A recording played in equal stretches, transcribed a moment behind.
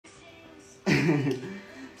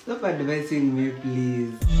Stop advising me,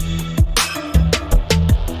 please.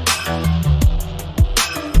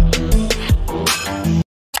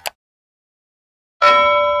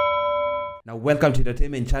 Now welcome to the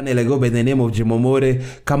entertainment channel. I go by the name of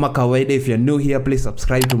Jimomore. Kama kawaida, if you're new here, please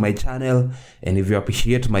subscribe to my channel, and if you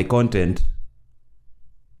appreciate my content,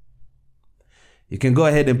 you can go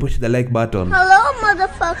ahead and push the like button. Hello,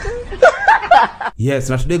 motherfucker. Yes,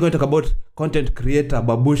 now today we're going to talk about content creator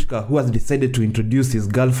Babushka, who has decided to introduce his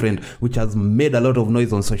girlfriend, which has made a lot of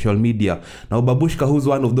noise on social media. Now Babushka, who's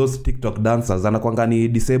one of those TikTok dancers, anakuanga ni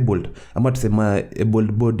disabled. I'm not saying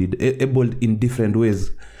able-bodied, able in different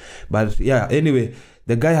ways. But yeah, anyway,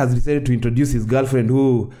 the guy has decided to introduce his girlfriend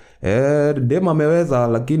who dem ameweza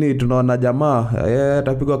lakini tunaona jamaa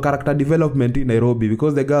tapigwa character development in Nairobi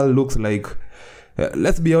because the girl looks like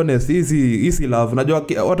let's be honest, easy love. Najua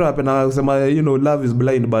watu wanapenda kusema love is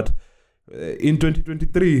blind, but in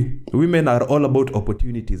 2023 women are all about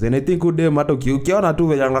opportunities, and I think dem hata ukiona tu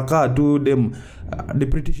vyangakaa tu dem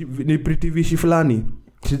ni pretty vishi fulani,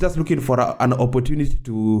 she's just looking for an opportunity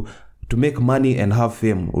to make money and have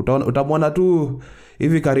fame. Utamwona tu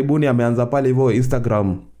hivi karibuni ameanza pale hivyo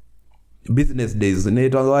Instagram business days,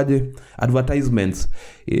 inaitwaje, advertisements.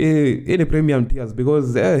 Ni premium tiers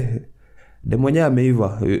because dem mwenyewe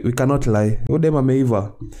ameiva, we cannot lie, dem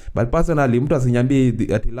ameiva. But personally mtu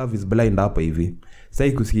asinyambie ati love is blind hapa hivi,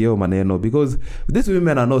 sai kusikia maneno, because these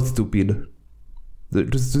women are not stupid.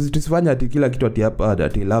 Tusifanya ati kila kitu ati hapa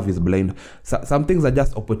ati love is blind. Some things are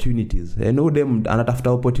just opportunities, and dem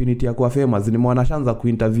anatafuta opportunity ya kuwa famous. Ni mwanashanza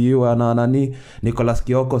kuinterview na nani Nicholas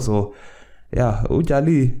Kioko, so yeah,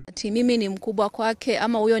 uchali ati mimi ni mkubwa kwake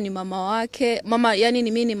ama huyo ni mama wake, mama yani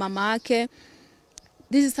ni mimi ni mama yake.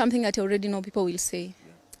 This is something that I already know people will say.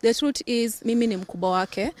 The truth is mimi ni mkubwa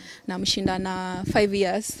wake na mshinda na 5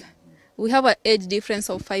 years. We have an age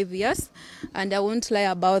difference of 5 years, and I won't lie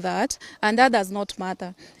about that, and that does not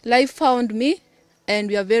matter. Life found me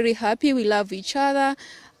and we are very happy, we love each other.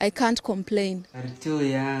 I can't complain. Are too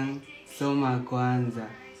young, soma kwanza.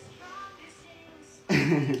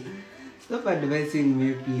 Stop advising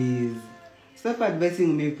me, please. Stop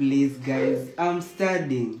advising me, please, guys. I'm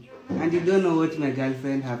studying, and you don't know what my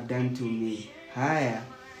girlfriend have done to me. Haya.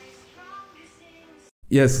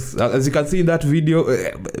 Yes, as you can see in that video,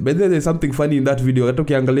 but there's something funny in that video. Hata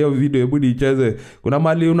ukiangalia video hebu nicheze, kuna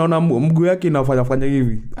mali unaona mguu yake inafanya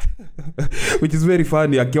hivi. Which is very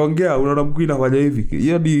funny. Akiongea unaona mguu inafanya hivi.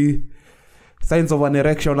 Hiyo ni signs of an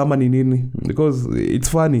erection ama ni nini? Because it's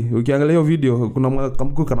funny. Ukiangalia video kuna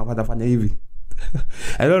mguu kanafanya hivi.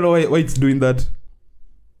 I don't know why it's doing that.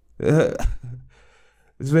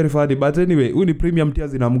 It's very funny, but anyway, uni premium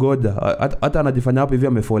tiers inamgoja. Hata anajifanya hapo hivi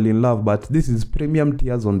amefall in love, but this is premium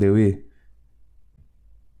tiers on the way.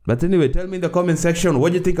 But anyway, tell me in the comment section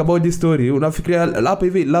what you think about this story. Unafikiria hapo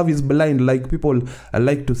hivi love is blind like people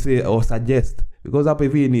like to say or suggest? Because hapo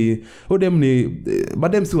hivi ni dem ni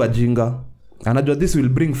madem si wajinga. Anajua this will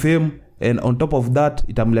bring fame, and on top of that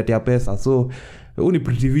itamletea pesa. So uni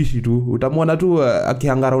pretty vishi tu. Utamwona tu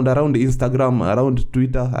akihanga around Instagram, around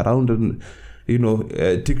Twitter, around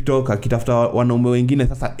TikTok akitafuta wanaume wengine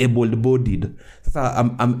sasa able bodied. Sasa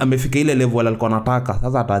amefika ile level alikuwa anataka,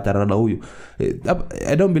 sasa ataachana na huyu.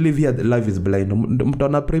 I don't believe here life is blind.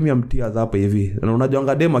 Mtaona premium tiers hapa hivi. Na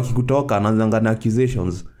unajua dem akikutoka anaanza na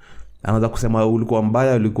accusations. Anaanza kusema ulikuwa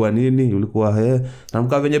mbaya, ulikuwa nini, ulikuwa na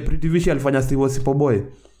mka venye Pretty Vishi alifanya Steve Sipoboy.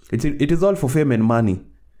 It is all for fame and money.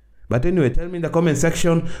 But anyway, tell me in the comment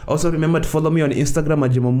section. Also remember to follow me on Instagram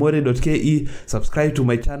at jimomore.ke. Subscribe to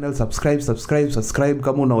my channel. Subscribe.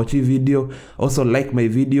 Kama unawachi video. Also like my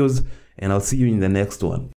videos. And I'll see you in the next one.